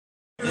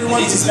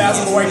Everyone, this is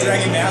Basil the White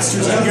Dragon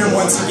Masters. I'm here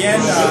once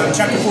again,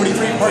 Chapter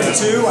 43, Part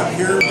 2. I'm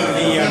here for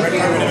the Red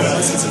Carpet of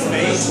Innocence of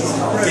Fate.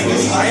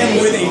 I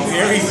am with a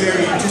very,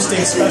 very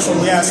interesting special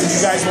guest, and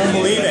you guys won't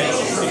believe it.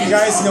 If you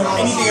guys know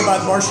anything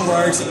about martial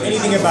arts,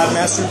 anything about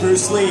Master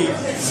Bruce Lee,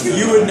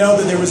 you would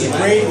know that there was a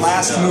great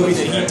last movie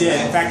that he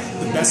did. In fact,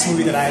 the best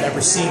movie that I had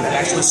ever seen that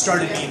actually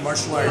started me in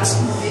martial arts.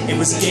 It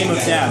was Game of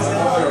Death.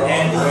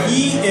 And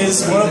he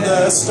is one of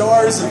the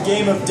stars of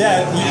Game of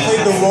Death. He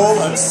played the role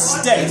of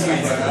Stick.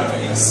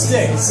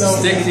 Stick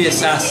the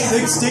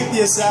Assassin. Stick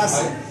the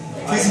Assassin.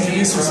 Please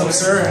introduce yourself,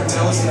 sir, and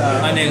tell us.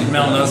 My name is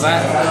Mel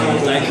Novak.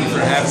 Thank you for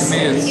having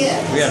me.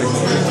 We had a good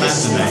time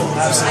tonight.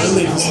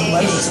 Absolutely. It was a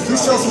pleasure. So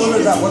please tell us a little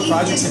bit about what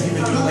projects have you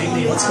been doing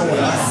lately. What's going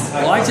on?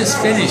 Well, I just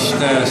finished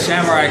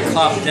Samurai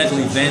Cop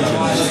Deadly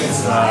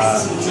Vengeance.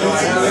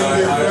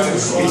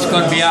 It's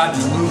going to be out in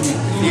the movie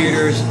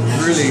theaters.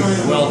 Really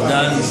well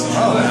done.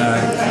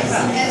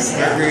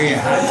 Gregory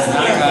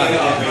Tanaka,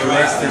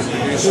 director,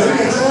 producer.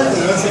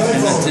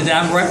 And today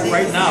I'm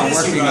right now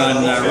working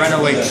on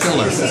Runaway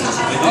Killer.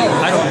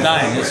 I don't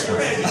die in this one.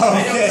 Oh,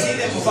 okay.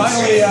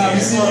 Finally,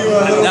 we see you.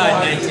 I've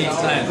died 19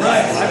 times.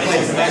 I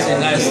played the President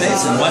of the United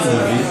States in one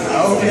movie.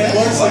 Okay.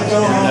 And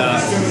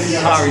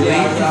Harry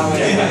Lee.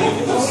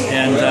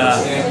 And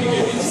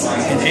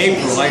in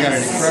April, I got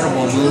an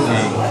incredible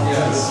movie.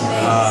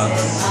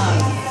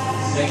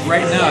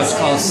 Right now it's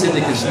called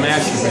Syndicate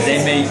Smasher, but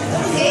they may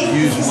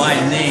use my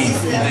name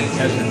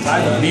as the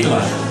title,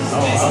 Milan.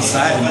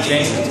 Outside and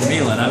changed it to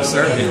Milan. I'm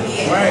Serbian.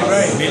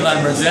 Right.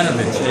 Milan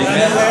Mrzenovic.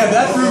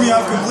 That threw me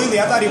off completely.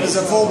 I thought he was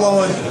a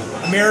full-blown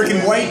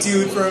American white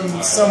dude from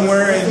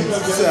somewhere in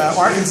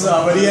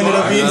Arkansas, but he ended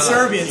up being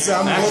Serbian. So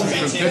I'm actually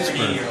from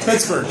Pittsburgh.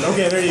 Pittsburgh.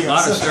 Okay, there you go. A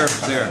lot of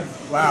Serbs there.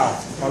 Wow.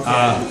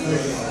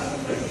 Okay.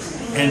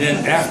 And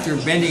then after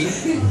Benny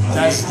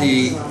does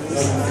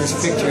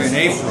this picture in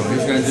April,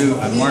 he's going to do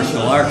a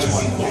martial arts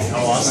one.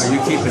 Oh, awesome. So you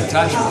keep in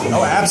touch with him.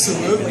 Oh,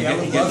 absolutely. I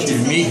would get you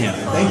to meet him.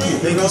 Thank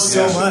you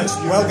so much.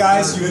 Well,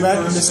 guys, you met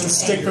Mr.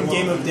 Stick from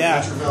Game of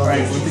Death. All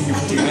right, you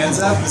put your hands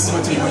up, this is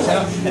what you push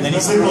up, and then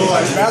he's through a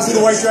punch. Basil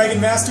the White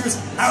Dragon Masters,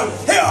 out!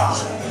 Hey!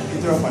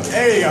 You throw a punch.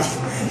 There you go.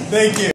 Thank you.